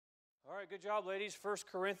right, good job, ladies. 1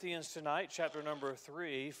 Corinthians tonight, chapter number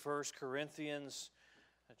 3. 1 Corinthians,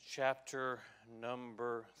 chapter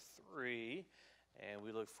number 3. And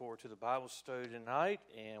we look forward to the Bible study tonight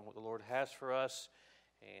and what the Lord has for us.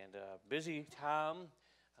 And busy time,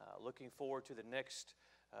 looking forward to the next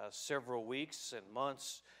several weeks and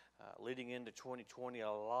months leading into 2020.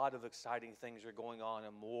 A lot of exciting things are going on,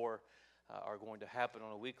 and more are going to happen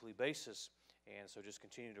on a weekly basis. And so just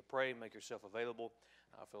continue to pray, make yourself available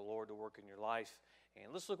for the Lord to work in your life.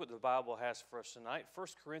 And let's look what the Bible has for us tonight. 1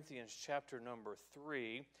 Corinthians chapter number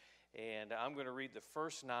 3. And I'm going to read the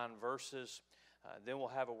first 9 verses. Then we'll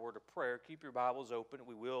have a word of prayer. Keep your Bibles open.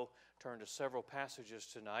 We will turn to several passages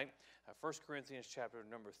tonight. 1 Corinthians chapter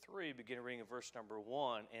number 3, beginning reading of verse number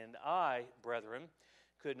 1. And I, brethren,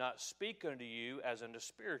 could not speak unto you as unto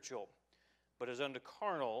spiritual, but as unto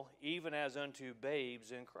carnal, even as unto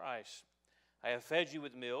babes in Christ. I have fed you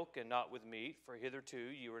with milk and not with meat, for hitherto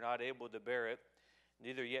you were not able to bear it,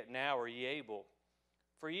 neither yet now are ye able.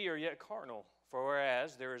 For ye are yet carnal. For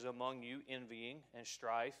whereas there is among you envying and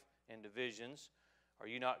strife and divisions, are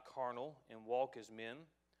you not carnal and walk as men?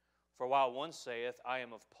 For while one saith, I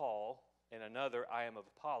am of Paul, and another, I am of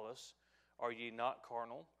Apollos, are ye not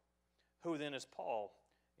carnal? Who then is Paul,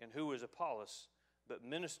 and who is Apollos, but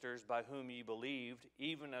ministers by whom ye believed,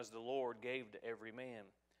 even as the Lord gave to every man?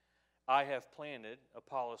 I have planted,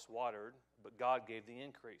 Apollos watered, but God gave the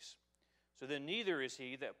increase. So then neither is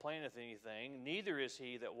he that planteth anything, neither is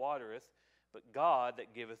he that watereth, but God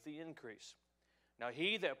that giveth the increase. Now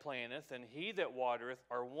he that planteth and he that watereth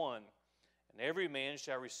are one, and every man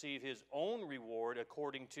shall receive his own reward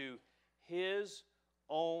according to his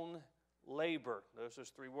own labor. Those are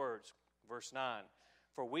 3 words. Verse 9.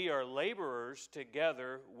 For we are laborers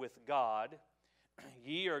together with God.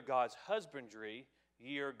 Ye are God's husbandry,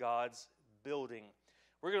 ye are God's building.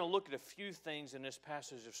 We're going to look at a few things in this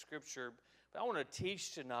passage of Scripture, but I want to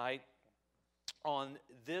teach tonight on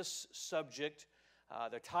this subject.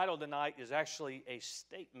 The title tonight is actually a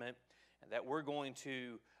statement that we're going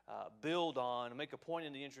to build on, make a point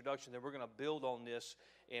in the introduction that we're going to build on this.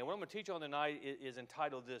 And what I'm going to teach on tonight is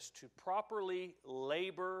entitled this, To Properly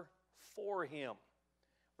Labor for Him.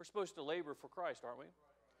 We're supposed to labor for Christ, aren't we?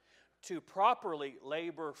 To properly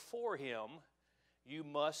labor for Him, you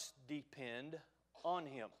must depend on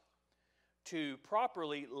Him. To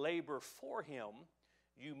properly labor for Him,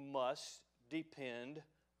 you must depend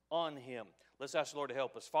on Him. Let's ask the Lord to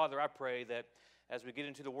help us. Father, I pray that as we get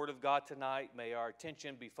into the Word of God tonight, may our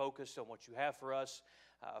attention be focused on what you have for us.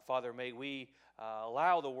 Father, may we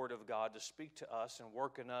allow the Word of God to speak to us and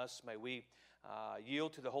work in us. May we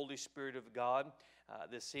yield to the Holy Spirit of God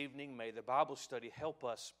this evening. May the Bible study help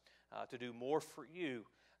us to do more for you.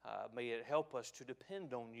 May it help us to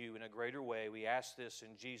depend on you in a greater way. We ask this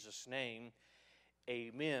in Jesus' name.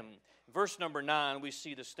 Amen. Verse number 9, we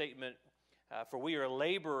see the statement, for we are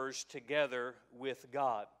laborers together with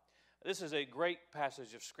God. This is a great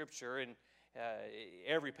passage of Scripture, and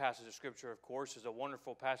every passage of Scripture, of course, is a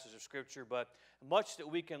wonderful passage of Scripture, but much that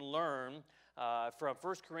we can learn from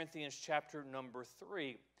 1 Corinthians chapter number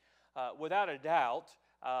 3. Without a doubt,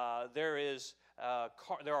 there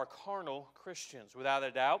are carnal Christians. Without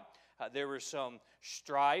a doubt, there is some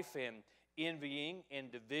strife and envying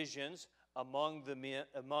and divisions among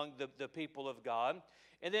the people of God.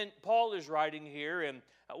 And then Paul is writing here in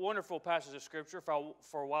a wonderful passage of Scripture,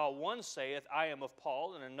 for while one saith, I am of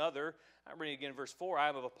Paul, and another, I'm reading again verse 4, I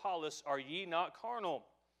am of Apollos, are ye not carnal?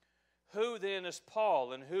 Who then is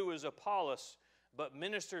Paul, and who is Apollos, but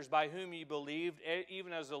ministers by whom ye believed,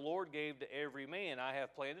 even as the Lord gave to every man? I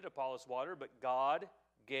have planted, Apollos watered, but God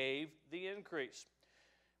gave the increase.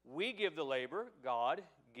 We give the labor, God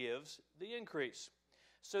gives the increase.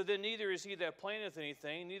 So then neither is he that planteth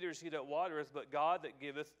anything, neither is he that watereth, but God that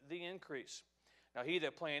giveth the increase. Now he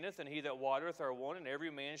that planteth and he that watereth are one, and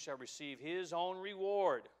every man shall receive his own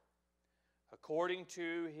reward according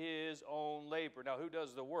to his own labor. Now who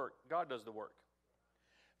does the work? God does the work.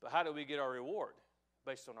 But how do we get our reward?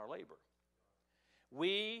 Based on our labor.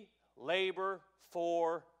 We labor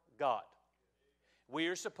for God. We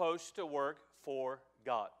are supposed to work for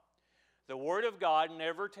God. The Word of God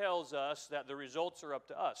never tells us that the results are up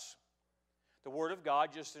to us. The Word of God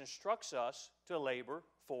just instructs us to labor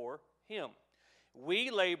for Him. We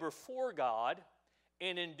labor for God,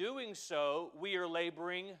 and in doing so, we are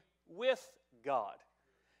laboring with God.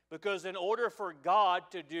 Because in order for God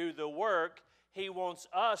to do the work, He wants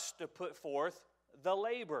us to put forth the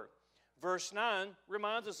labor. Verse 9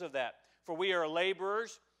 reminds us of that. For we are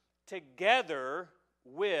laborers together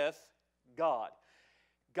with God.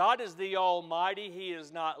 God is the Almighty. He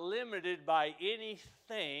is not limited by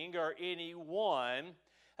anything or anyone.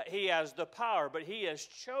 He has the power, but He has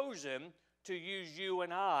chosen to use you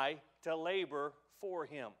and I to labor for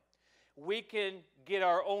Him. We can get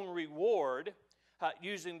our own reward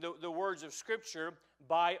using the words of Scripture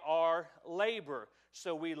by our labor.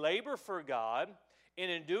 So we labor for God, and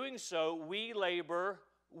in doing so, we labor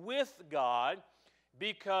with God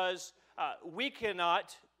because we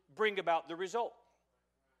cannot bring about the result.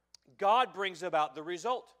 God brings about the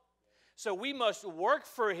result. So we must work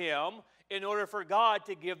for Him in order for God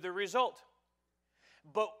to give the result.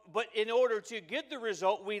 But in order to get the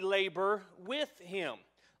result, we labor with Him.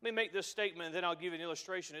 Let me make this statement, and then I'll give you an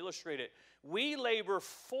illustration to illustrate it. We labor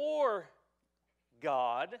for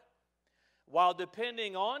God while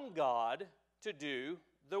depending on God to do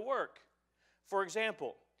the work. For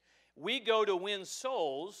example, we go to win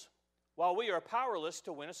souls while we are powerless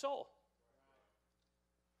to win a soul.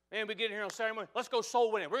 Man, we get in here on Saturday morning, let's go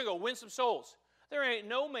soul winning. We're going to go win some souls. There ain't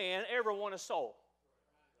no man ever won a soul.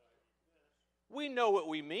 We know what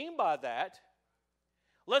we mean by that.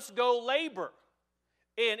 Let's go labor.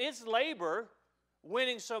 And it's labor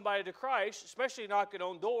winning somebody to Christ, especially knocking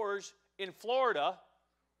on doors in Florida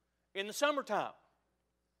in the summertime.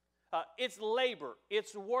 It's labor.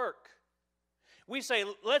 It's work. We say,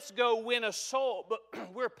 let's go win a soul, but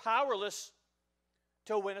we're powerless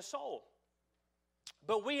to win a soul.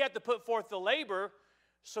 But we have to put forth the labor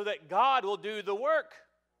so that God will do the work.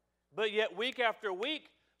 But yet, week after week,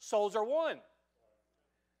 souls are won.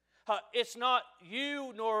 It's not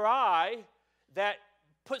you nor I that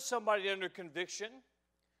put somebody under conviction,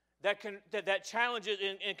 that challenges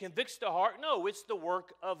and convicts the heart. No, it's the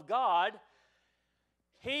work of God.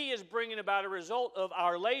 He is bringing about a result of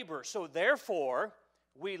our labor. So therefore,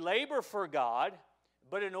 we labor for God,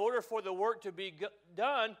 but in order for the work to be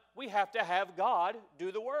done, we have to have God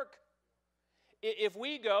do the work. If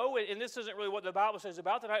we go, and this isn't really what the Bible says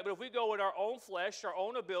about tonight, but if we go in our own flesh, our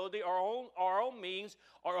own ability, our own means,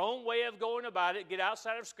 our own way of going about it, get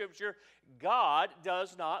outside of Scripture, God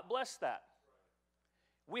does not bless that.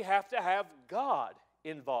 We have to have God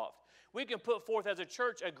involved. We can put forth as a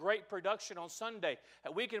church a great production on Sunday.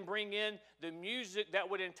 We can bring in the music that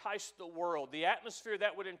would entice the world, the atmosphere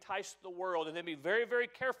that would entice the world, and then be very, very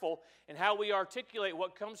careful in how we articulate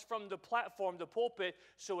what comes from the platform, the pulpit,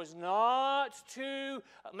 so as not to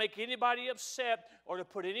make anybody upset or to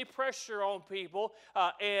put any pressure on people,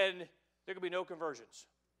 and there can be no conversions.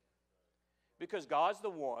 Because God's the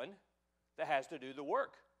one that has to do the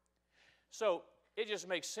work. So it just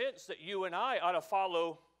makes sense that you and I ought to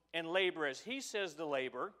follow and labor as He says to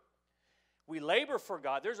labor. We labor for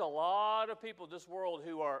God. There's a lot of people in this world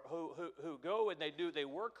who go and they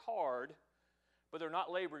work hard, but they're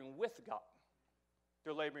not laboring with God.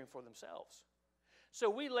 They're laboring for themselves. So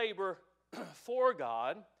we labor for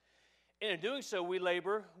God, and in doing so, we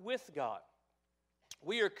labor with God.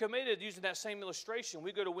 We are committed, using that same illustration,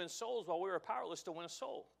 we go to win souls while we are powerless to win a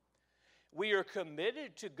soul. We are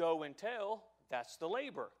committed to go and tell. That's the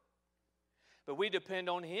labor. But we depend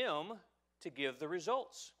on Him to give the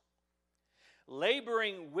results.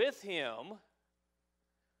 Laboring with Him,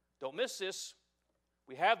 don't miss this.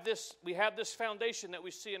 We have this foundation that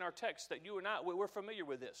we see in our text that you and I, we're familiar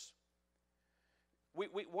with this.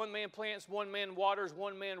 One man plants, one man waters,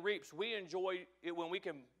 one man reaps. We enjoy it when we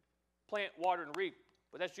can plant, water, and reap,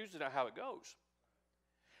 but that's usually not how it goes.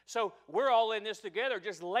 So we're all in this together,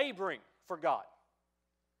 just laboring for God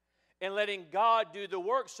and letting God do the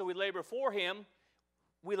work. So we labor for Him,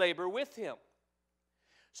 we labor with Him.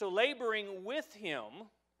 So laboring with Him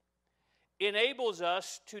enables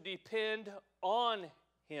us to depend on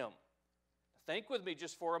Him. Think with me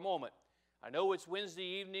just for a moment. I know it's Wednesday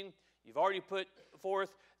evening. You've already put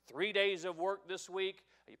forth 3 days of work this week.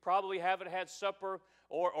 You probably haven't had supper,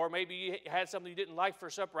 or maybe you had something you didn't like for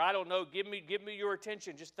supper. I don't know. Give me your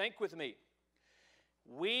attention. Just think with me.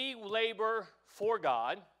 We labor for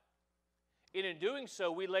God, and in doing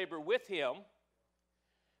so, we labor with Him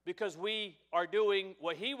because we are doing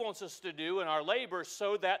what He wants us to do in our labor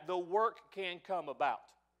so that the work can come about,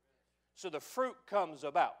 so the fruit comes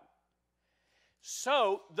about.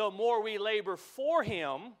 So the more we labor for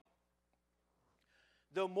Him,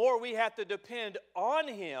 the more we have to depend on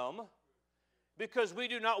Him because we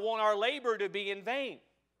do not want our labor to be in vain.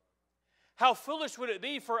 How foolish would it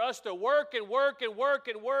be for us to work and work and work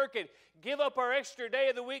and work and give up our extra day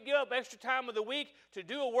of the week, give up extra time of the week to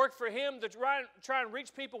do a work for Him, to try and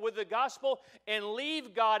reach people with the gospel and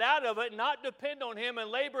leave God out of it, not depend on Him and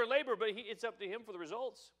labor, but it's up to Him for the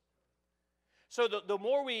results. So the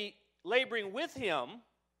more we laboring with Him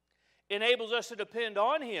enables us to depend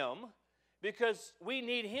on Him because we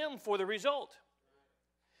need Him for the result.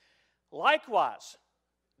 Likewise,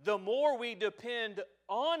 the more we depend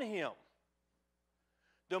on Him,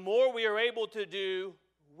 the more we are able to do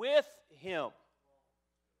with Him.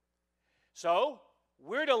 So,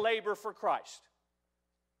 we're to labor for Christ.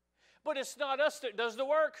 But it's not us that does the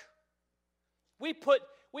work. We put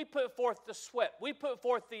forth the sweat. We put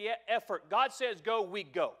forth the effort. God says go, we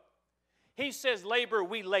go. He says labor,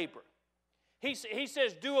 we labor. He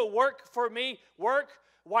says do a work for me, work.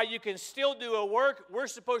 While you can still do a work, we're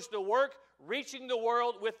supposed to work reaching the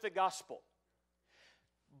world with the gospel.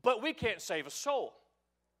 But we can't save a soul.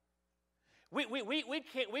 We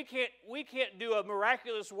can't do a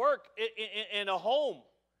miraculous work in a home.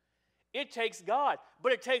 It takes God.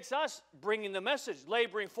 But it takes us bringing the message,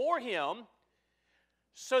 laboring for Him,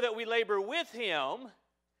 so that we labor with Him,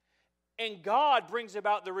 and God brings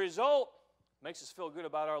about the result. Makes us feel good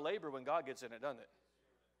about our labor when God gets in it, doesn't it?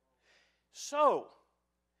 So,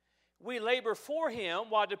 we labor for Him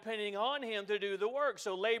while depending on Him to do the work.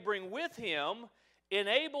 So laboring with Him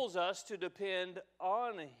enables us to depend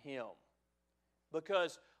on Him.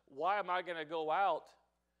 Because why am I going to go out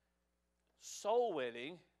soul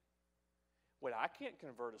winning when I can't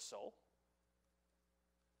convert a soul?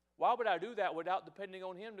 Why would I do that without depending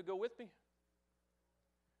on Him to go with me?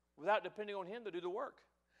 Without depending on Him to do the work?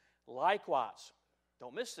 Likewise,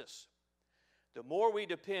 don't miss this. The more we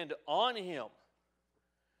depend on Him,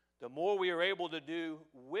 the more we are able to do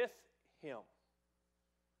with Him.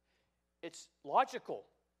 It's logical.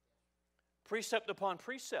 Precept upon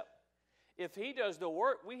precept. If He does the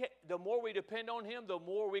work, the more we depend on Him, the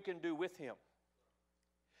more we can do with Him.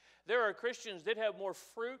 There are Christians that have more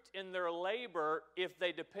fruit in their labor if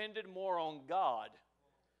they depended more on God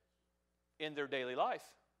in their daily life.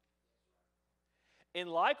 And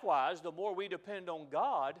likewise, the more we depend on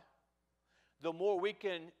God, the more we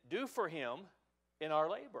can do for Him in our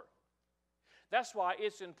labor. That's why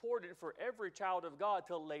it's important for every child of God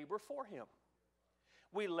to labor for Him.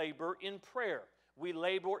 We labor in prayer. We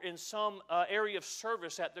labor in some area of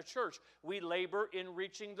service at the church. We labor in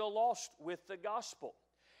reaching the lost with the gospel.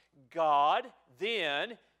 God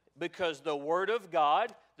then, because the Word of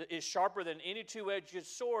God is sharper than any two-edged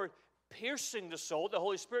sword, piercing the soul, the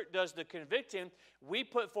Holy Spirit does the convicting. We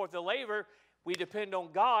put forth the labor. We depend on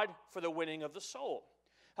God for the winning of the soul.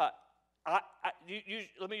 Let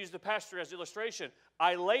me use the pastor as illustration.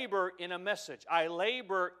 I labor in a message. I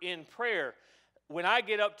labor in prayer. When I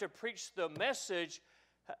get up to preach the message,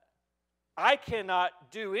 I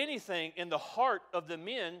cannot do anything in the heart of the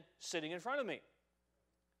men sitting in front of me.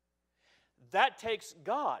 That takes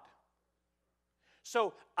God.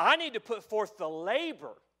 So I need to put forth the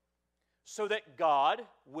labor so that God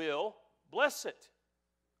will bless it.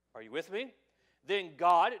 Are you with me? Then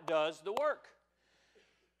God does the work.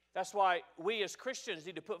 That's why we as Christians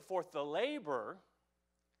need to put forth the labor.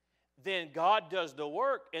 Then God does the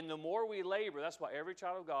work, and the more we labor, that's why every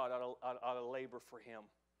child of God ought to labor for Him.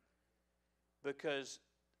 Because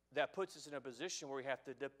that puts us in a position where we have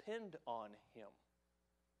to depend on Him.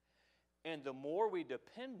 And the more we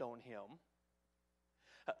depend on Him,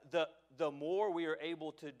 the more we are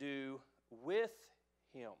able to do with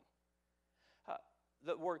Him.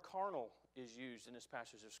 The word carnal is used in this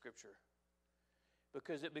passage of Scripture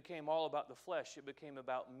because it became all about the flesh. It became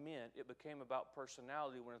about men. It became about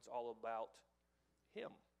personality when it's all about Him.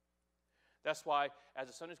 That's why, as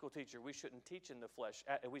a Sunday school teacher, we shouldn't teach in the flesh.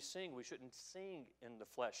 We shouldn't sing in the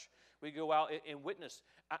flesh. We go out and witness.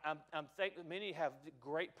 I'm thankful many have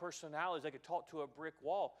great personalities. They could talk to a brick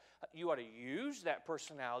wall. You ought to use that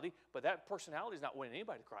personality, but that personality is not winning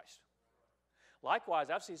anybody to Christ. Likewise,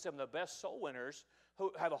 I've seen some of the best soul winners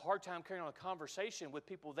who have a hard time carrying on a conversation with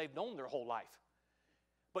people they've known their whole life.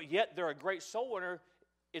 But yet they're a great soul winner.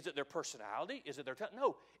 Is it their personality? Is it their talent?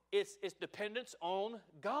 No, it's dependence on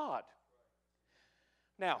God.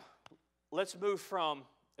 Now, let's move from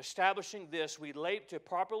establishing this. To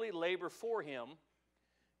properly labor for Him,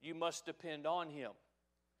 you must depend on Him.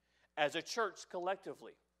 As a church,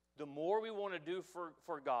 collectively, the more we want to do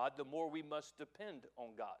for God, the more we must depend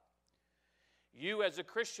on God. You as a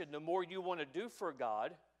Christian, the more you want to do for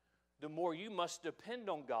God, the more you must depend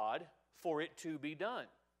on God for it to be done.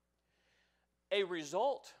 A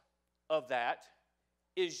result of that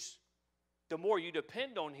is the more you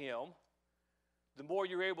depend on Him, the more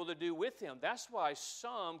you're able to do with Him. That's why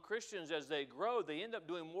some Christians, as they grow, they end up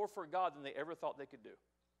doing more for God than they ever thought they could do.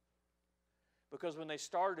 Because when they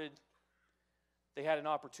started, they had an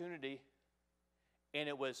opportunity, and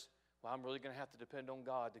it was, well, I'm really going to have to depend on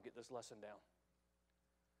God to get this lesson down.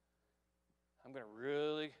 I'm going to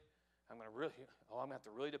have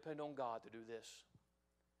to really depend on God to do this.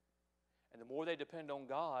 And the more they depend on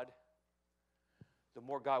God, the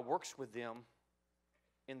more God works with them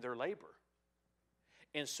in their labor.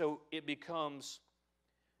 And so they become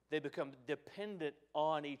dependent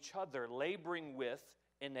on each other. Laboring with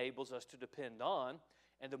enables us to depend on,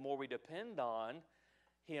 and the more we depend on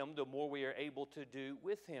Him, the more we are able to do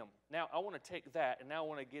with Him. Now, I want to take that, and now I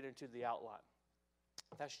want to get into the outline.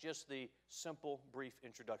 That's just the simple, brief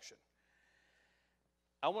introduction.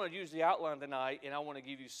 I want to use the outline tonight, and I want to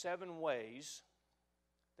give you 7 ways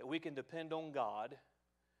that we can depend on God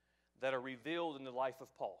that are revealed in the life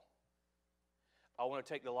of Paul. I want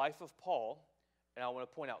to take the life of Paul, and I want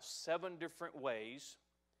to point out 7 different ways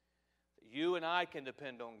that you and I can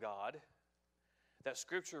depend on God, that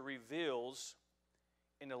Scripture reveals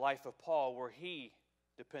in the life of Paul where he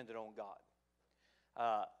depended on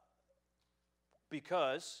God.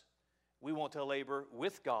 Because we want to labor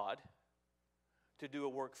with God, to do a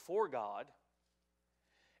work for God,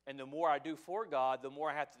 and the more I do for God, the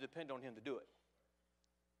more I have to depend on Him to do it.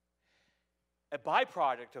 A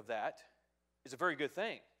byproduct of that is a very good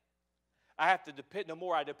thing. I have to depend. The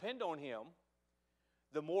more I depend on Him,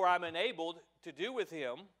 the more I'm enabled to do with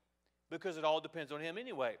Him, because it all depends on Him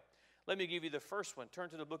anyway. Let me give you the first one. Turn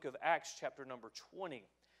to the book of Acts, chapter number 20.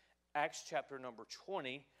 Acts, chapter number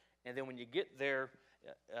 20. And then when you get there,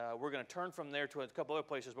 we're going to turn from there to a couple other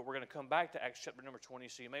places, but we're going to come back to Acts chapter number 20.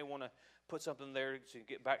 So you may want to put something there so you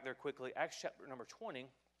get back there quickly. Acts chapter number 20.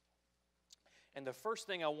 And the first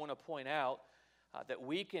thing I want to point out that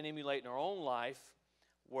we can emulate in our own life,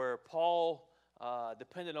 where Paul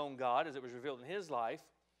depended on God as it was revealed in his life,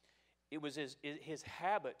 it was his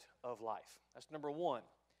habit of life. That's number one,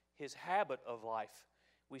 his habit of life.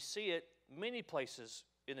 We see it many places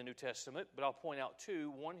in the New Testament, but I'll point out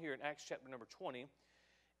 2. One here in Acts chapter number 20,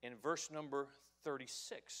 in verse number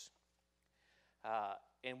 36.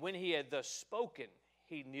 And when he had thus spoken,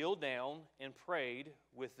 he kneeled down and prayed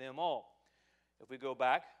with them all. If we go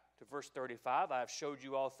back to verse 35, I have showed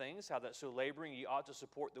you all things, how that so laboring ye ought to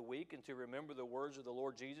support the weak, and to remember the words of the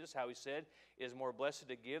Lord Jesus, how He said, it is more blessed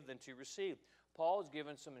to give than to receive. Paul is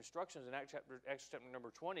given some instructions in Acts chapter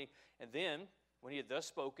number 20, and then, when he had thus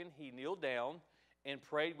spoken, he kneeled down and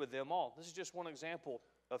prayed with them all. This is just one example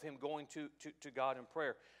of him going to God in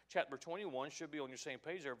prayer. Chapter 21 should be on your same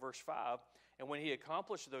page there, verse 5. And when he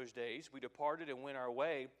accomplished those days, we departed and went our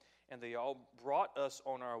way, and they all brought us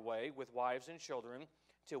on our way with wives and children,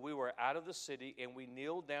 till we were out of the city, and we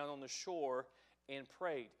kneeled down on the shore and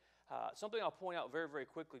prayed. Something I'll point out very, very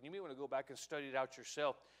quickly. You may want to go back and study it out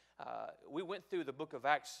yourself. We went through the book of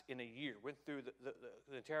Acts in a year. Went through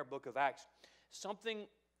the entire book of Acts. Something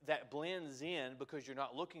that blends in because you're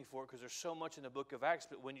not looking for it, because there's so much in the book of Acts.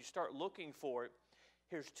 But when you start looking for it,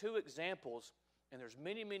 here's 2 examples, and there's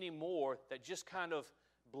many, many more that just kind of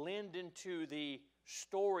blend into the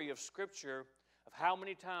story of Scripture of how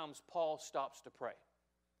many times Paul stops to pray.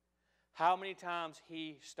 How many times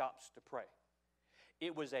he stops to pray.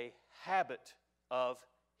 It was a habit of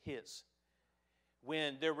his.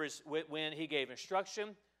 When he gave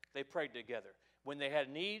instruction, they prayed together. When they had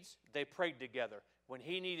needs, they prayed together. When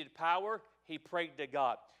he needed power, he prayed to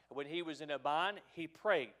God. When he was in a bind, he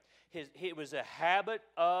prayed. It was a habit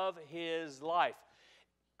of his life.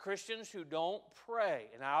 Christians who don't pray,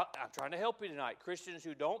 and I'm trying to help you tonight, Christians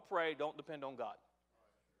who don't pray don't depend on God.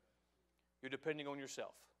 You're depending on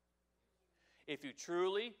yourself. If you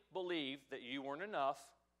truly believe that you weren't enough,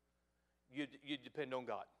 you depend on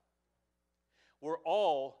God. We're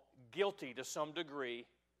all guilty to some degree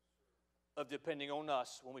of depending on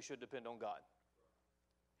us when we should depend on God.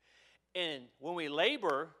 And when we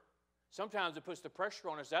labor, sometimes it puts the pressure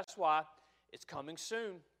on us. That's why it's coming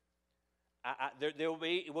soon.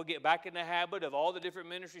 We'll get back in the habit of all the different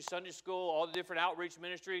ministries, Sunday school, all the different outreach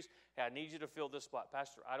ministries. Hey, I need you to fill this spot.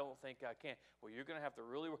 Pastor, I don't think I can. Well, I'm going to have to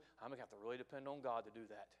really depend on God to do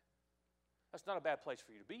that. That's not a bad place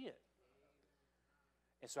for you to be in.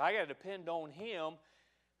 And so I got to depend on Him.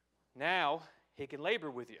 Now, He can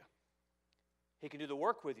labor with you. He can do the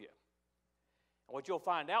work with you. And what you'll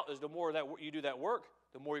find out is the more that you do that work,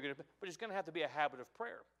 the more you're going to, but it's going to have to be a habit of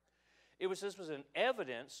prayer. This was an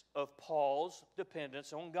evidence of Paul's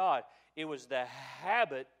dependence on God. It was the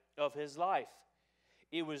habit of his life.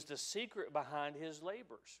 It was the secret behind his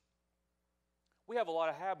labors. We have a lot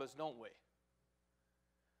of habits, don't we?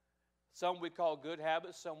 Some we call good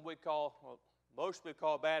habits, most we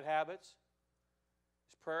call bad habits.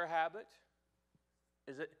 Is prayer a habit?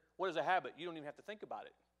 What is a habit? You don't even have to think about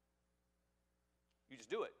it. You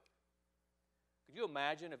just do it. Could you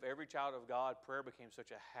imagine if every child of God, prayer became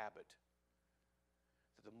such a habit?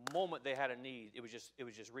 The moment they had a need, it was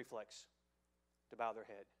just reflex to bow their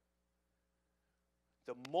head.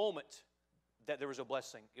 The moment that there was a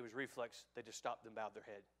blessing, it was reflex. They just stopped and bowed their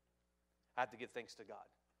head. I have to give thanks to God.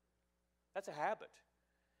 That's a habit.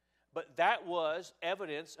 But that was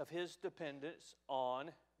evidence of his dependence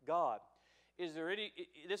on God. Is there any,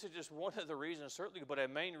 this is just one of the reasons, certainly, but a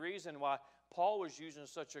main reason why Paul was using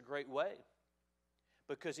such a great way.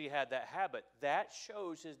 Because he had that habit. That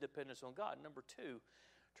shows his dependence on God. Number two,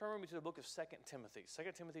 turn with me to the book of 2 Timothy. 2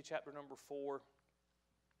 Timothy chapter number 4.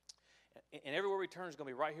 And everywhere we turn is going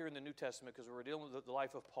to be right here in the New Testament because we're dealing with the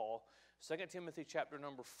life of Paul. 2 Timothy chapter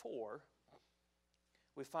number 4,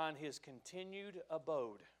 we find his continued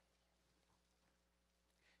abode.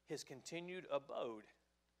 His continued abode.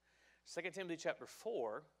 2 Timothy chapter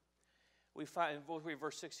 4, we find, in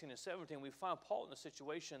verse 16 and 17, we find Paul in a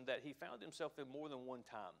situation that he found himself in more than one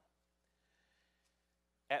time.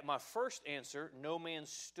 At my first answer, no man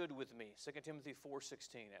stood with me. 2 Timothy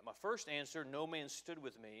 4:16. At my first answer, no man stood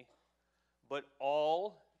with me, but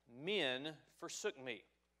all men forsook me.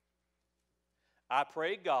 I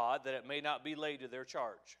pray God that it may not be laid to their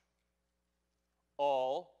charge.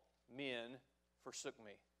 All men forsook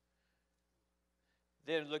me.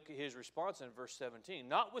 Then look at his response in verse 17.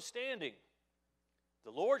 Notwithstanding, the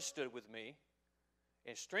Lord stood with me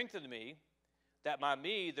and strengthened me, that by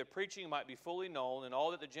me the preaching might be fully known and all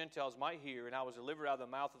that the Gentiles might hear, and I was delivered out of the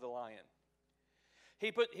mouth of the lion.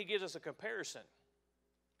 He gives us a comparison.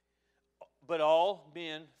 But all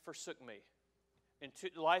men forsook me. In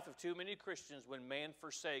the life of too many Christians, when man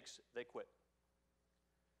forsakes, they quit.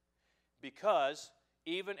 Because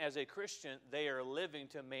even as a Christian, they are living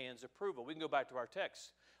to man's approval. We can go back to our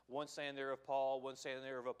text. One saying there of Paul, one saying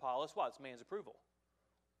there of Apollos. What? It's man's approval.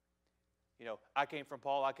 You know, I came from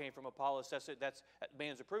Paul, I came from Apollos. That's it. That's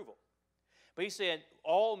man's approval. But he said,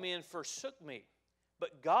 all men forsook me.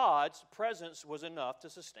 But God's presence was enough to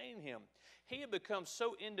sustain him. He had become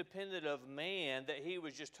so independent of man that he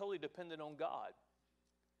was just totally dependent on God.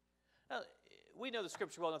 Now, we know the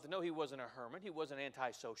Scripture well enough to know he wasn't a hermit. He wasn't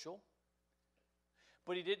antisocial.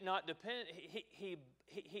 But he did not depend.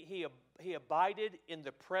 He abided in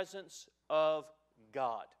the presence of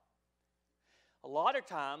God. A lot of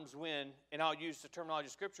times when, and I'll use the terminology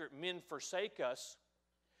of Scripture, men forsake us,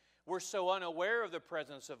 we're so unaware of the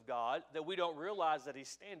presence of God that we don't realize that he's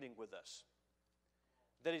standing with us,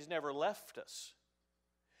 that he's never left us.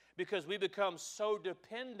 Because we become so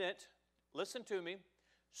dependent, listen to me,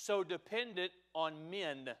 so dependent on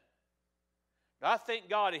men. Now, I thank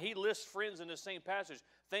God, and he lists friends in the same passage.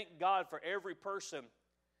 Thank God for every person.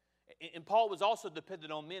 And Paul was also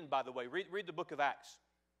dependent on men, by the way. Read the book of Acts.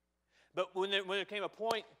 But when there came a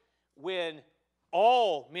point when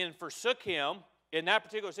all men forsook him, in that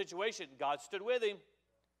particular situation, God stood with him.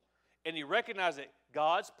 And he recognized that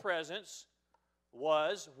God's presence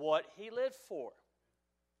was what he lived for.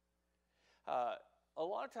 A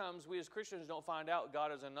lot of times we as Christians don't find out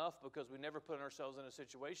God is enough because we never put ourselves in a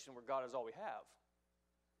situation where God is all we have.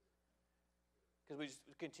 Because we just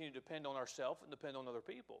continue to depend on ourselves and depend on other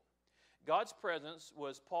people. God's presence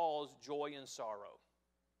was Paul's joy and sorrow.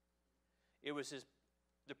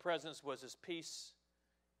 The presence was his peace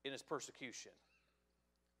in his persecution.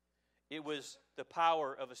 It was the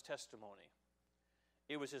power of his testimony.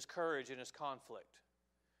 It was his courage in his conflict.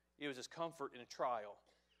 It was his comfort in a trial.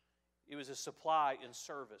 It was his supply in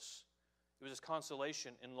service. It was his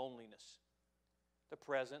consolation in loneliness. The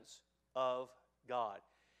presence of God.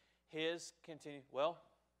 If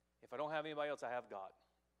I don't have anybody else, I have God.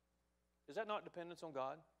 Is that not dependence on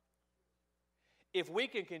God? If we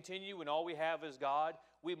can continue when all we have is God,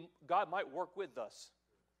 God might work with us.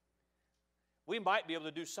 We might be able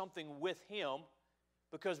to do something with him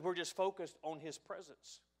because we're just focused on his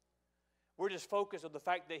presence. We're just focused on the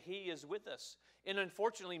fact that he is with us. And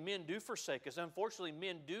unfortunately, men do forsake us. Unfortunately,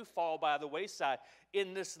 men do fall by the wayside.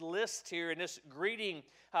 In this list here, in this greeting,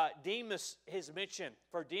 Demas is mentioned.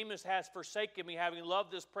 For Demas has forsaken me, having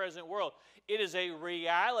loved this present world. It is a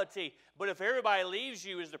reality. But if everybody leaves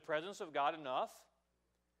you, is the presence of God enough?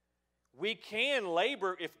 We can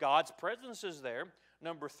labor if God's presence is there.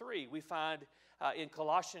 Number 3, we find in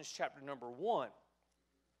Colossians chapter number 1.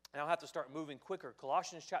 And I'll have to start moving quicker.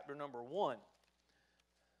 Colossians chapter number 1.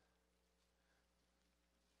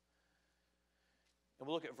 And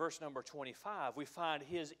we'll look at verse number 25. We find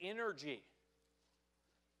his energy.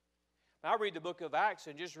 Now, I read the book of Acts,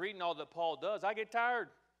 and just reading all that Paul does, I get tired.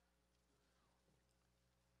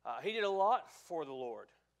 He did a lot for the Lord.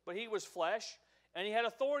 But he was flesh, and he had a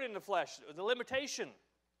thorn in the flesh, the limitation.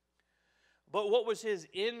 But what was his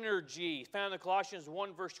energy? Found in Colossians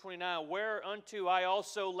 1, verse 29. Whereunto I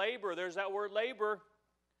also labor. There's that word labor.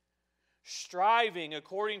 Striving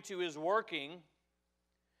according to his working,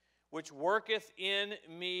 which worketh in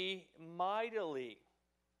me mightily.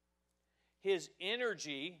 His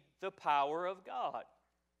energy, the power of God.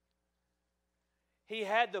 He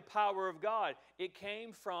had the power of God. It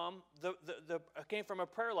came from came from a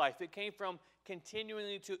prayer life. It came from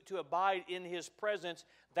continually to abide in His presence.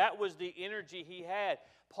 That was the energy he had.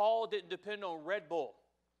 Paul didn't depend on Red Bull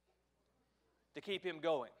to keep him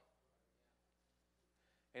going.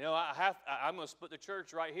 You know, I'm going to split the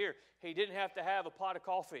church right here. He didn't have to have a pot of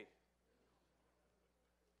coffee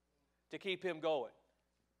to keep him going.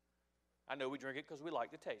 I know we drink it because we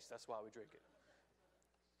like the taste. That's why we drink it.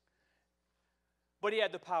 But he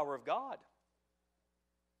had the power of God.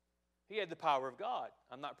 He had the power of God.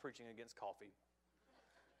 I'm not preaching against coffee.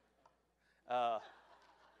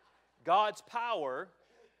 God's power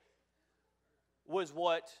was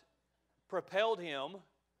what propelled him,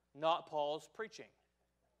 not Paul's preaching.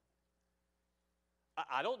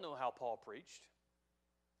 I don't know how Paul preached,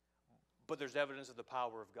 but there's evidence of the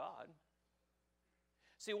power of God.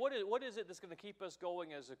 See, what is it that's going to keep us going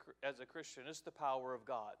as a Christian? It's the power of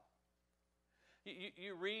God.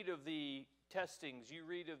 You read of the testings, you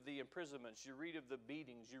read of the imprisonments, you read of the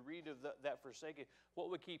beatings, you read of that forsaking. What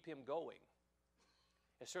would keep him going?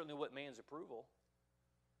 It certainly wasn't man's approval.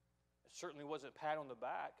 It certainly wasn't a pat on the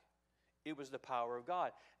back. It was the power of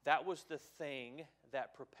God. That was the thing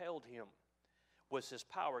that propelled him, was his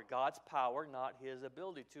power. God's power, not his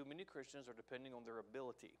ability. Too many Christians are depending on their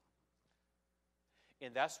ability.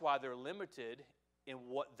 And that's why they're limited in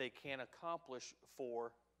what they can accomplish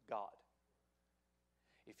for God.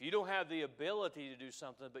 If you don't have the ability to do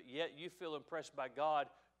something, but yet you feel impressed by God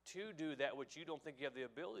to do that which you don't think you have the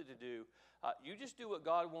ability to do, you just do what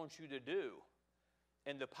God wants you to do.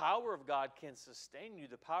 And the power of God can sustain you.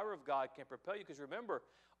 The power of God can propel you. Because remember,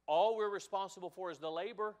 all we're responsible for is the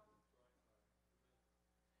labor.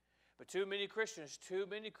 But too many Christians,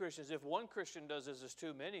 if one Christian does this, it's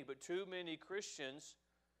too many, but too many Christians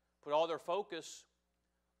put all their focus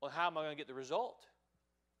on how am I going to get the result.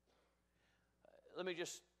 Let me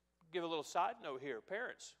just give a little side note here.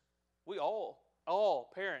 Parents, we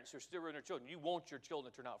all parents who are still rearing their children, you want your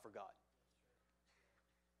children to turn out for God.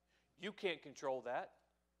 You can't control that.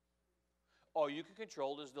 All you can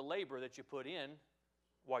control is the labor that you put in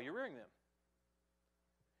while you're rearing them.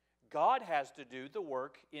 God has to do the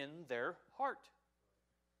work in their heart.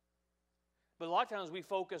 But a lot of times we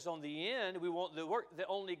focus on the end. We want the work that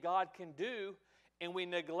only God can do, and we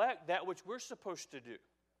neglect that which we're supposed to do.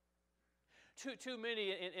 Too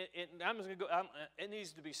many, and I'm just going to go, it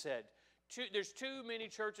needs to be said. There's too many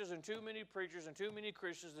churches and too many preachers and too many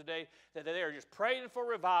Christians today that they are just praying for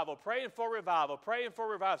revival, praying for revival, praying for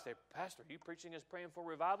revival. Say, Pastor, are you preaching as praying for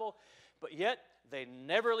revival? But yet, they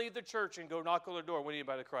never leave the church and go knock on the door and win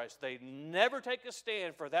anybody to Christ. They never take a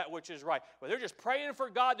stand for that which is right. But they're just praying for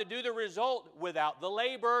God to do the result without the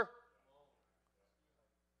labor.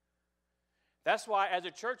 That's why, as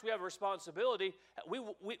a church, we have a responsibility.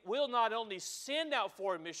 We'll not only send out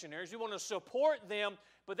foreign missionaries, we want to support them,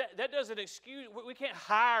 but that doesn't excuse, we can't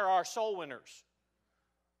hire our soul winners.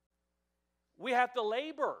 We have to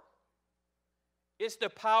labor. It's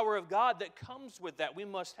the power of God that comes with that. We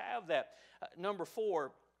must have that. Number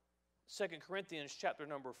 4, 2 Corinthians chapter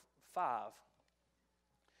number 5.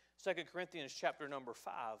 2 Corinthians chapter number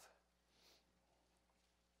 5.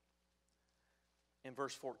 In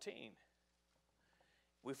verse 14.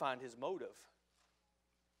 We find his motive.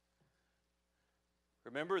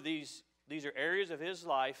 Remember, these are areas of his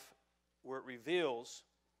life where it reveals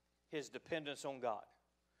his dependence on God.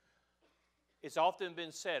 It's often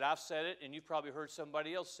been said, I've said it, and you've probably heard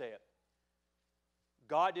somebody else say it.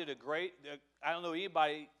 God did I don't know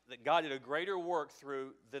anybody that God did a greater work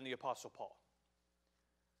through than the Apostle Paul.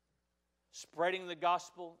 Spreading the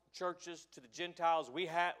gospel, churches to the Gentiles, we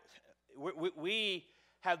have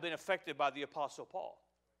been affected by the Apostle Paul.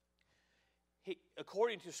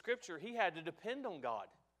 According to Scripture, he had to depend on God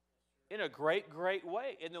in a great, great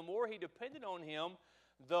way. And the more he depended on him,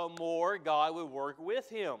 the more God would work with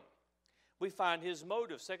him. We find his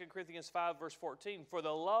motive, 2 Corinthians 5, verse 14. For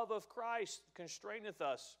the love of Christ constraineth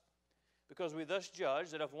us, because we thus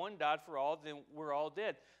judge that if one died for all, then we're all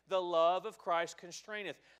dead. The love of Christ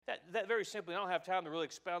constraineth. That very simply, I don't have time to really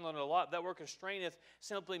expound on it a lot. That word constraineth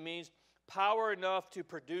simply means power enough to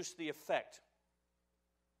produce the effect.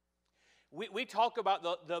 We talk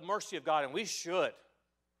about the mercy of God, and we should.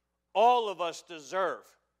 All of us deserve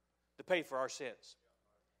to pay for our sins.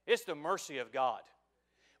 It's the mercy of God.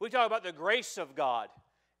 We talk about the grace of God,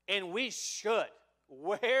 and we should.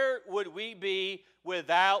 Where would we be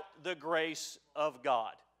without the grace of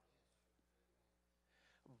God?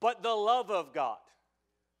 But the love of God.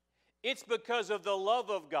 It's because of the love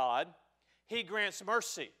of God he grants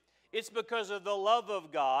mercy. It's because of the love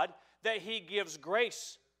of God that he gives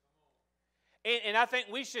grace. And I think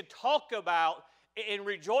we should talk about and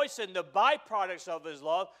rejoice in the byproducts of His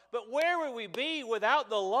love. But where would we be without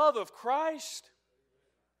the love of Christ?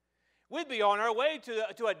 We'd be on our way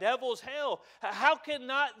to a devil's hell. How can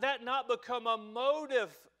that not become a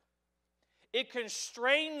motive? It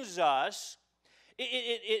constrains us.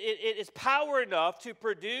 It's power enough to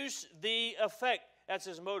produce the effect. That's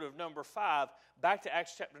His motive. Number 5, back to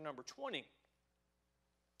Acts chapter number 20.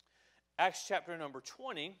 Acts chapter number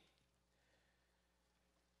 20,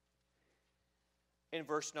 in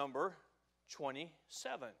verse number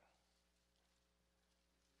 27.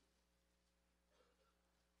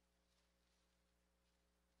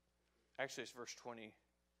 Actually, it's verse 20.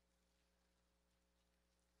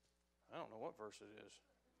 I don't know what verse it is.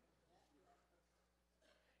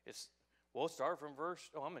 We'll start from verse,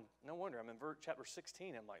 no wonder, I'm in chapter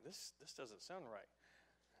 16. I'm like, this doesn't sound right.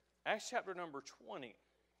 Acts chapter number 20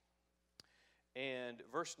 and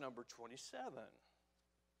verse number 27. No,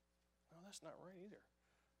 that's not right either.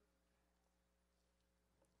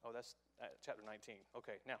 Oh, that's chapter 19.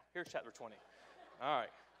 Okay, now, here's chapter 20. All right.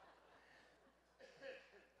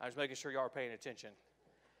 I was making sure y'all are paying attention.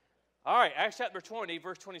 All right, Acts chapter 20,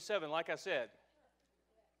 verse 27, like I said.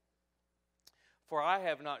 For I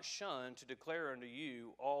have not shunned to declare unto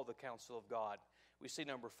you all the counsel of God. We see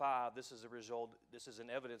number 5, this is an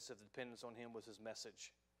evidence of the dependence on Him was His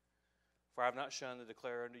message. For I have not shunned to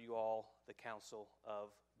declare unto you all the counsel of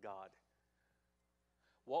God.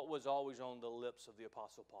 What was always on the lips of the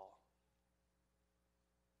Apostle Paul?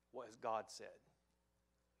 What has God said?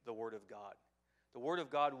 The Word of God. The Word of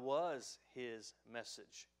God was his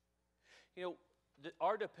message. You know,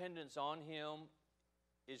 our dependence on Him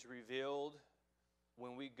is revealed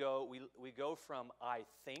when we go from I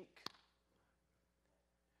think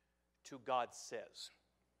to God says.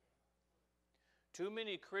 Too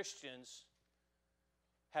many Christians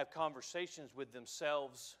have conversations with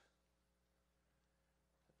themselves.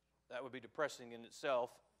 That would be depressing in itself.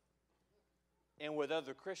 And with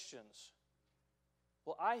other Christians.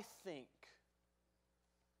 Well, I think.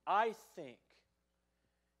 And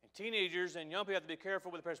teenagers and young people have to be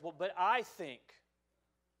careful with the parents. Well, but I think.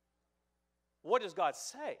 What does God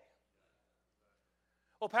say?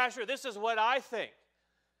 Well, Pastor, this is what I think.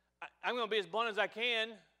 I'm going to be as blunt as I can.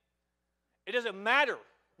 It doesn't matter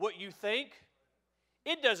what you think.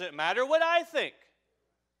 It doesn't matter what I think.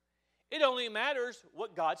 It only matters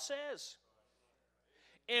what God says.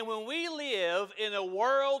 And when we live in a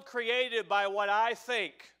world created by what I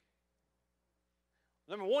think,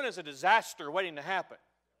 number one, is a disaster waiting to happen.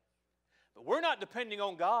 But we're not depending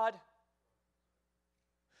on God.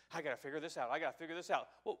 I got to figure this out.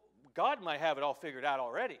 Well, God might have it all figured out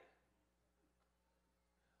already.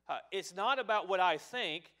 It's not about what I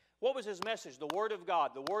think. What was His message? The Word of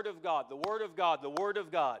God, the Word of God, the Word of God, the Word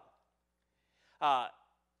of God.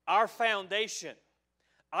 Our foundation.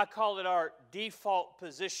 I call it our default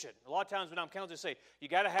position. A lot of times when I'm counseling, I say, you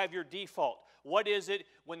got to have your default. What is it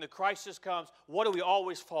when the crisis comes? What do we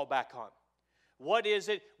always fall back on? What is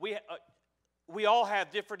it? We all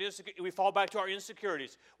have different insecurities. We fall back to our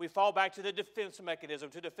insecurities. We fall back to the defense mechanism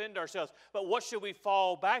to defend ourselves. But what should we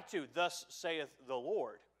fall back to? Thus saith the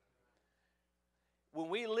Lord. When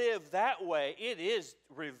we live that way, it is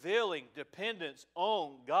revealing dependence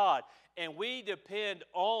on God. And we depend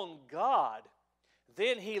on God.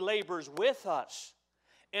 Then He labors with us.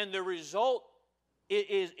 And the result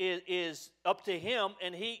is up to Him,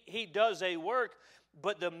 and He does a work.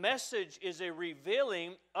 But the message is a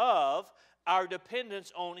revealing of our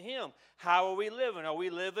dependence on Him. How are we living? Are we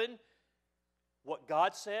living what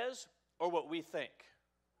God says or what we think?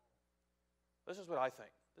 This is what I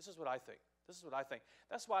think. This is what I think. This is what I think.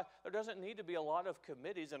 That's why there doesn't need to be a lot of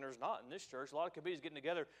committees, and there's not in this church, a lot of committees getting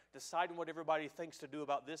together, deciding what everybody thinks to do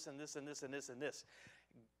about this and this and this and this and this.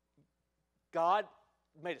 God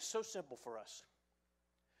made it so simple for us.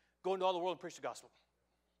 Go into all the world and preach the gospel.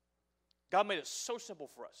 God made it so simple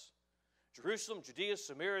for us. Jerusalem, Judea,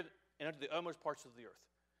 Samaria, and unto the utmost parts of the earth.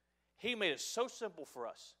 He made it so simple for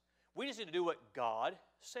us. We just need to do what God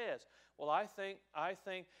says. Well, I think,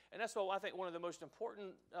 and that's why I think one of the most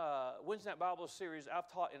important Wednesday Night Bible series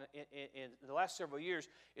I've taught in the last several years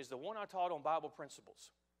is the one I taught on Bible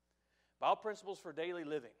principles. Bible principles for daily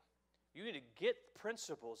living. You need to get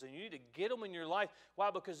principles, and you need to get them in your life.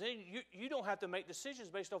 Why? Because then you don't have to make decisions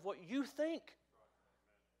based off what you think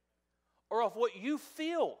or off what you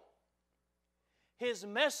feel. His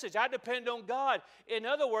message, I depend on God. In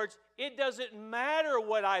other words, it doesn't matter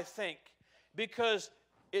what I think because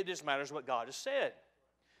it just matters what God has said.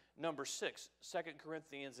 Number 6, 2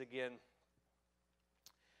 Corinthians again,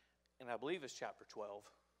 and I believe it's chapter 12.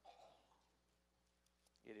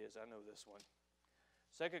 It is, I know this one.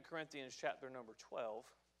 2 Corinthians chapter number 12.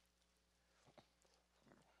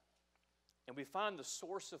 And we find the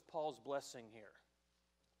source of Paul's blessing here.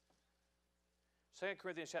 2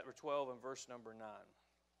 Corinthians chapter 12 and verse number 9.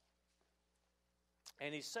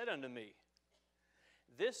 And he said unto me,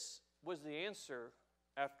 this was the answer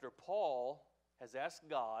after Paul has asked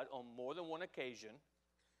God on more than one occasion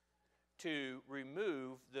to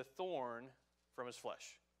remove the thorn from his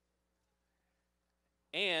flesh.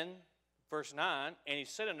 And, verse 9, and he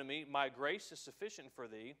said unto me, my grace is sufficient for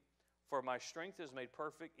thee, for my strength is made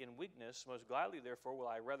perfect in weakness. Most gladly, therefore, will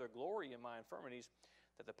I rather glory in my infirmities,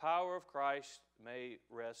 that the power of Christ may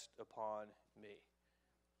rest upon me.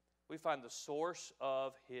 We find the source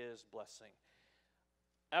of his blessing.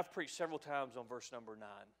 I've preached several times on verse number 9,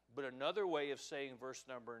 but another way of saying verse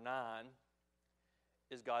number 9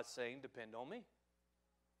 is God saying, depend on me.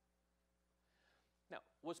 Now,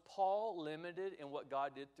 was Paul limited in what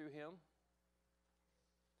God did through him?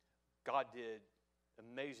 God did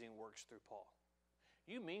amazing works through Paul.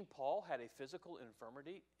 You mean Paul had a physical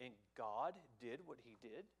infirmity and God did what he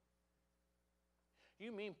did?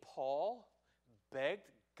 You mean Paul begged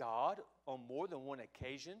God on more than one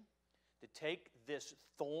occasion to take this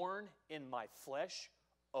thorn in my flesh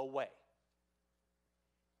away?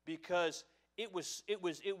 Because it was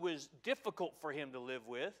difficult for him to live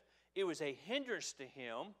with. It was a hindrance to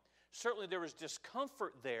him. Certainly there was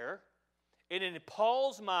discomfort there. And in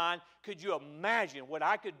Paul's mind, could you imagine what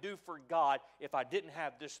I could do for God if I didn't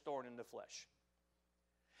have this thorn in the flesh?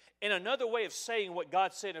 And another way of saying what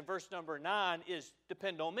God said in verse number 9 is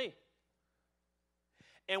depend on me.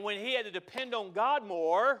 And when he had to depend on God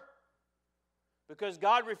more, because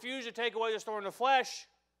God refused to take away this thorn in the flesh,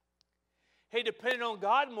 he depended on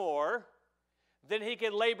God more, then he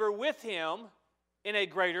could labor with him in a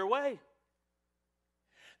greater way.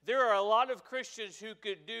 There are a lot of Christians who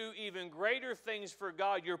could do even greater things for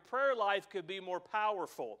God. Your prayer life could be more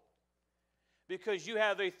powerful because you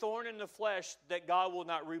have a thorn in the flesh that God will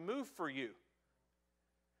not remove for you.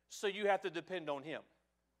 So you have to depend on him.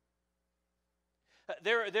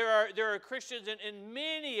 There are Christians in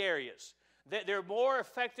many areas that they're more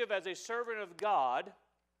effective as a servant of God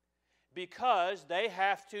because they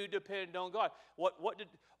have to depend on God. What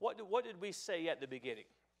did we say at the beginning?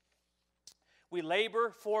 We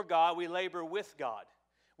labor for God. We labor with God.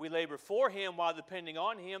 We labor for him while depending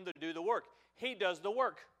on him to do the work. He does the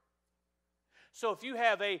work. So if you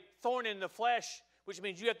have a thorn in the flesh, which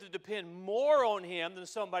means you have to depend more on him than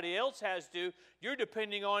somebody else has to, you're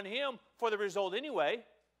depending on him for the result anyway.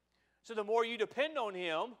 So the more you depend on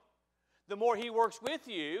him, the more he works with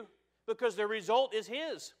you because the result is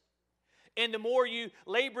his. And the more you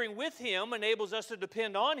laboring with him enables us to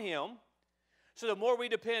depend on him. So the more we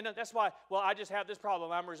depend, that's why, well, I just have this problem,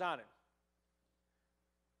 I'm resigning.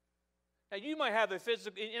 Now, you might have a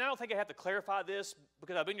physical, and I don't think I have to clarify this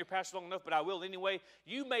because I've been your pastor long enough, but I will anyway.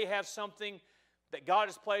 You may have something that God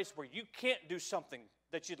has placed where you can't do something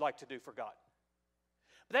that you'd like to do for God.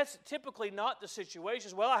 But that's typically not the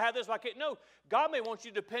situation. Well, I have this, but I can't. No, God may want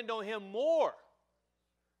you to depend on him more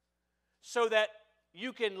so that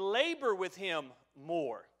you can labor with him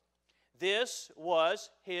more. This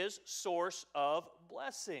was his source of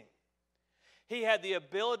blessing. He had the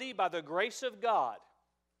ability by the grace of God,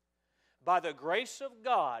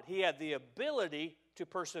 he had the ability to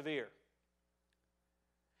persevere.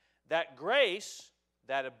 That grace,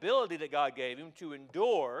 that ability that God gave him to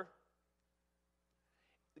endure,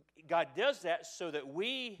 God does that so that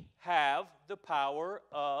we have the power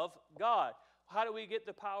of God. How do we get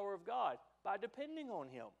the power of God? By depending on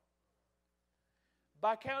him.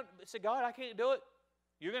 Say, God, I can't do it.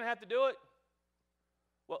 You're going to have to do it.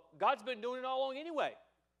 Well, God's been doing it all along anyway.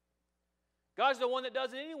 God's the one that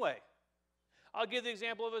does it anyway. I'll give the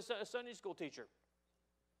example of a Sunday school teacher.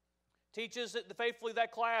 Teaches faithfully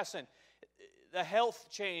that class, and the health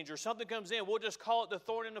change or something comes in. We'll just call it the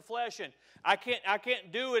thorn in the flesh, and I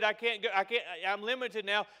can't do it. I'm limited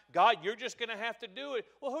now. God, you're just going to have to do it.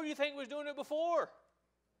 Well, who do you think was doing it before?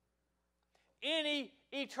 Any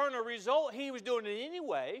eternal result, he was doing it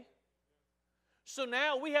anyway. So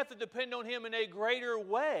now we have to depend on him in a greater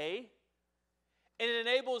way, and it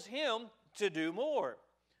enables him to do more.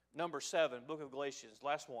 Number 7, book of Galatians,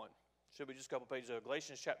 last one. Should be just a couple pages of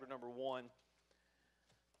Galatians chapter number 1.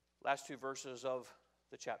 Last two verses of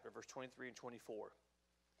the chapter, verse 23 and 24.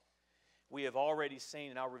 We have already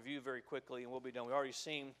seen, and I'll review very quickly and we'll be done. We've already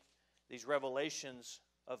seen these revelations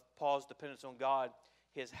of Paul's dependence on God,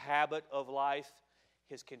 his habit of life,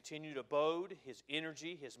 his continued abode, his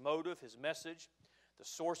energy, his motive, his message, the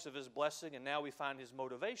source of his blessing, and now we find his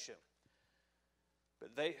motivation.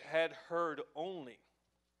 But they had heard only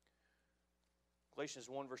Galatians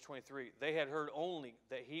 1 verse 23, they had heard only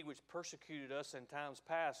that he which persecuted us in times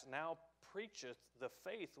past now preacheth the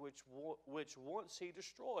faith which once he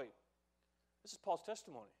destroyed. This is Paul's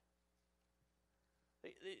testimony.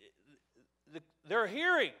 They're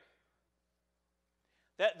hearing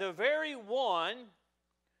that the very one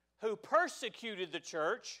who persecuted the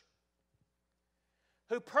church,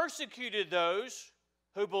 who persecuted those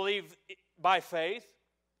who believe by faith,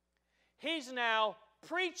 he's now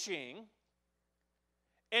preaching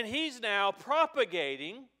and he's now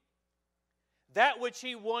propagating that which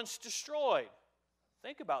he once destroyed.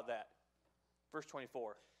 Think about that. Verse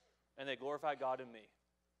 24. And they glorified God in me.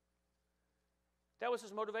 That was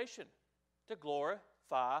his motivation, to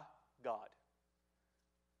glorify God.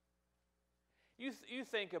 You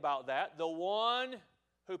think about that. The one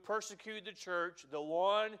who persecuted the church, the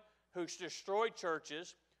one who destroyed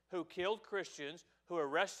churches, who killed Christians, who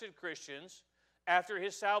arrested Christians after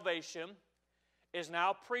his salvation, is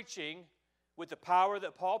now preaching with the power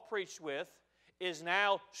that Paul preached with, is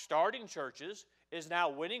now starting churches, is now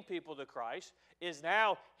winning people to Christ, is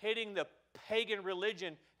now hitting the pagan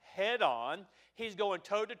religion head on. He's going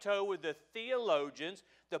toe-to-toe with the theologians.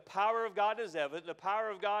 The power of God is evident. The power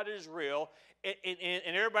of God is real.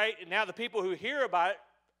 And everybody, now the people who hear about it,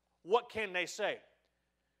 what can they say?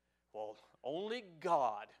 Well, only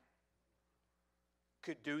God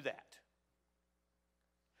could do that.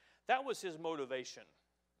 That was his motivation,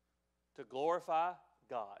 to glorify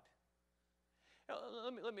God. Now,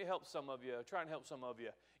 let me help some of you, try and help some of you.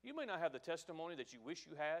 You may not have the testimony that you wish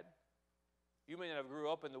you had. You may not have grew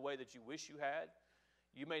up in the way that you wish you had.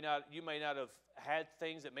 You may not have had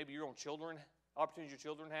things that maybe your own children, opportunities your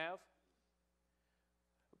children have.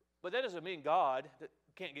 But that doesn't mean God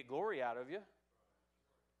can't get glory out of you.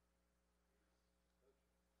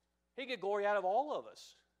 He can get glory out of all of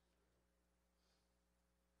us.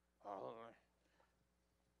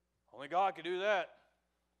 Only God can do that.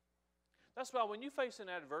 That's why when you face an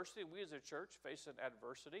adversity, we as a church face an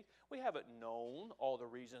adversity, we haven't known all the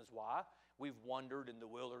reasons why we've wandered in the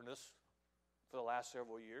wilderness for the last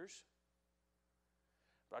several years.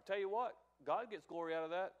 But I tell you what, God gets glory out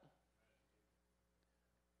of that.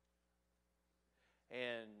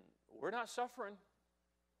 And we're not suffering.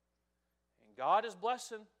 And God is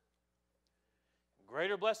blessing.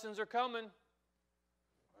 Greater blessings are coming.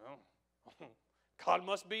 Well, God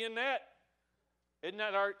must be in that. Isn't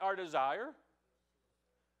that our desire?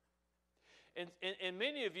 And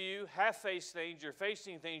many of you have faced things, you're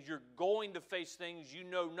facing things, you're going to face things you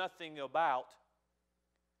know nothing about.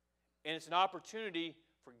 And it's an opportunity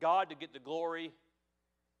for God to get the glory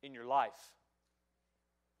in your life.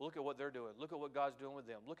 Look at what they're doing. Look at what God's doing with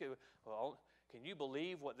them. Look at, well, can you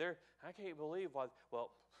believe what I can't believe what,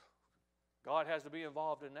 well, God has to be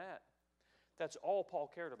involved in that. That's all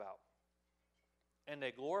Paul cared about. And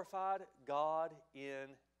they glorified God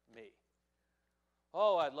in me.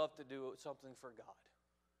 Oh, I'd love to do something for God.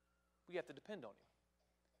 We have to depend on Him.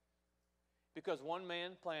 Because one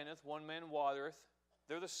man planteth, one man watereth,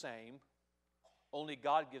 they're the same. Only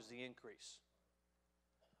God gives the increase.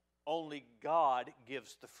 Only God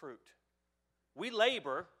gives the fruit. We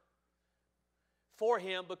labor for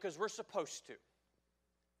Him because we're supposed to.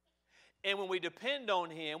 And when we depend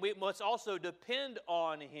on Him, we must also depend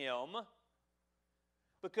on Him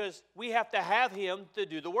because we have to have Him to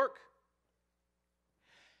do the work.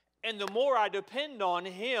 And the more I depend on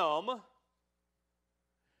Him,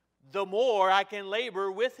 the more I can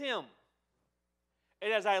labor with Him.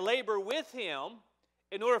 And as I labor with Him,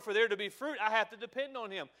 in order for there to be fruit, I have to depend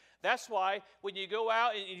on Him. That's why when you go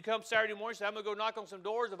out and you come Saturday morning, say, I'm going to go knock on some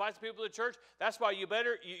doors, invite some people to church, that's why you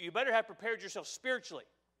better have prepared yourself spiritually.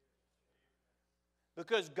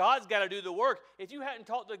 Because God's got to do the work. If you hadn't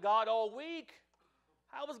talked to God all week,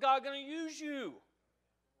 how was God going to use you?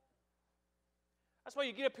 That's why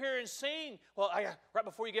you get up here and sing. Well, right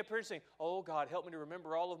before you get up here and sing, oh, God, help me to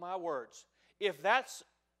remember all of my words. If that's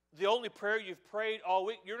the only prayer you've prayed all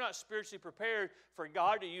week, you're not spiritually prepared for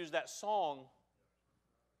God to use that song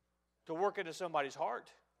to work into somebody's heart.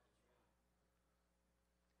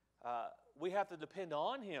 We have to depend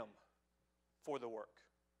on Him for the work.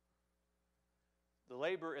 The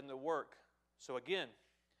labor and the work. So again,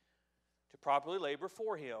 to properly labor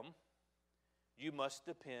for Him, you must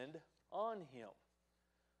depend on Him.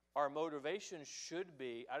 Our motivation should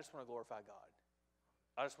be, I just want to glorify God.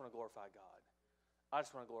 I just want to glorify God. I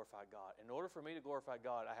just want to glorify God. In order for me to glorify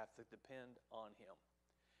God, I have to depend on Him.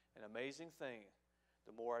 An amazing thing,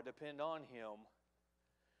 the more I depend on Him,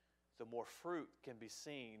 the more fruit can be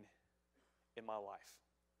seen in my life.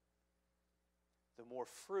 The more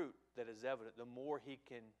fruit that is evident, the more He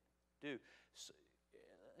can do. So,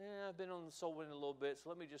 I've been on the soul winning a little bit, so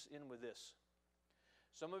let me just end with this.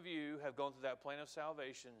 Some of you have gone through that plan of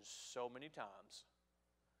salvation so many times.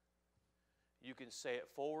 You can say it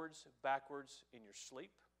forwards, backwards in your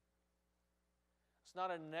sleep. It's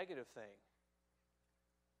not a negative thing.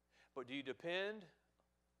 But do you depend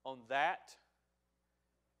on that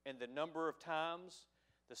and the number of times,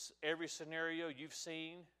 every scenario you've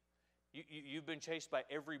seen, you've been chased by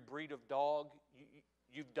every breed of dog,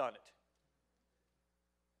 you've done it?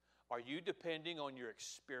 Are you depending on your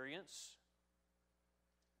experience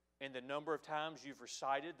and the number of times you've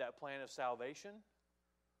recited that plan of salvation?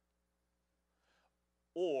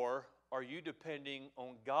 Or are you depending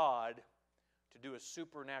on God to do a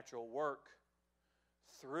supernatural work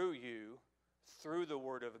through you, through the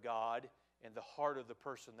Word of God, in the heart of the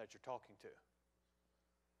person that you're talking to?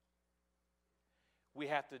 We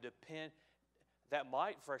have to depend. That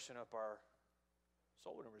might freshen up our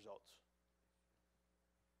soul winning results.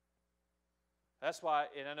 That's why,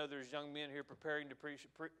 and I know there's young men here preparing to preach,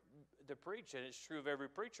 and it's true of every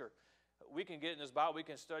preacher. We can get in this Bible, we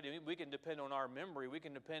can study, we can depend on our memory, we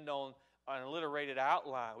can depend on an alliterated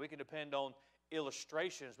outline, we can depend on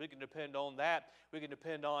illustrations, we can depend on that, we can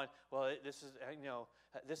depend on, well, this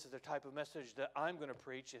is the type of message that I'm going to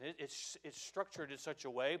preach, and it's structured in such a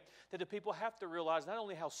way that the people have to realize not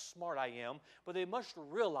only how smart I am, but they must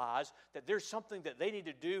realize that there's something that they need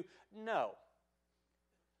to do. No.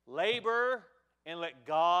 Labor and let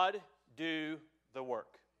God do the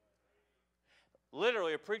work.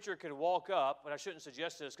 Literally, a preacher could walk up, and I shouldn't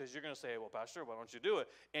suggest this because you're going to say, well, Pastor, why don't you do it?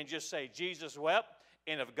 And just say, Jesus wept,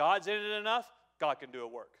 and if God's in it enough, God can do a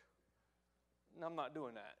work. No, I'm not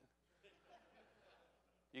doing that.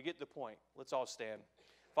 You get the point. Let's all stand.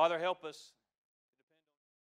 Father, help us.